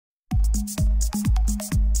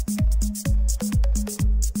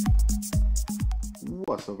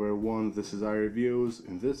What's up everyone, this is iReviews.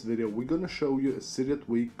 In this video we're gonna show you a Cydia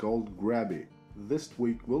tweak called Grabby. This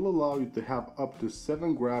tweak will allow you to have up to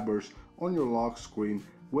 7 grabbers on your lock screen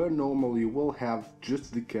where normally you will have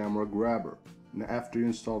just the camera grabber. Now after you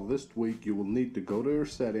install this tweak you will need to go to your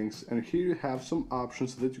settings, and here you have some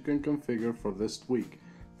options that you can configure for this tweak.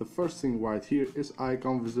 The first thing right here is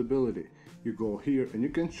icon visibility. You go here and you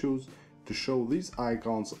can choose to show these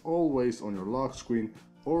icons always on your lock screen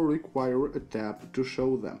or require a tap to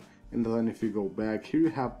show them. And then if you go back, here you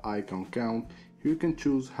have icon count. Here you can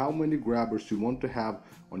choose how many grabbers you want to have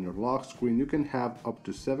on your lock screen. You can have up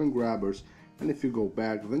to 7 grabbers, and if you go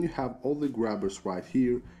back then you have all the grabbers right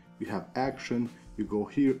here. You have action, you go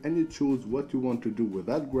here and you choose what you want to do with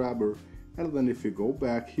that grabber, and then if you go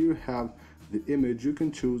back, here you have the image. You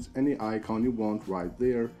can choose any icon you want right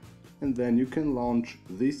there, and then you can launch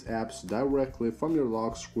these apps directly from your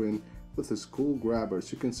lock screen with this cool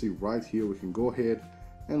grabbers. You can see right here we can go ahead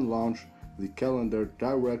and launch the calendar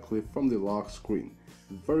directly from the lock screen.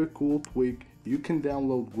 Very cool tweak. You can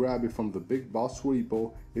download Grabby from the Big Boss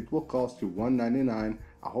repo. It will cost you $1.99.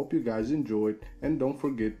 I hope you guys enjoyed, and don't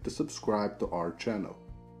forget to subscribe to our channel.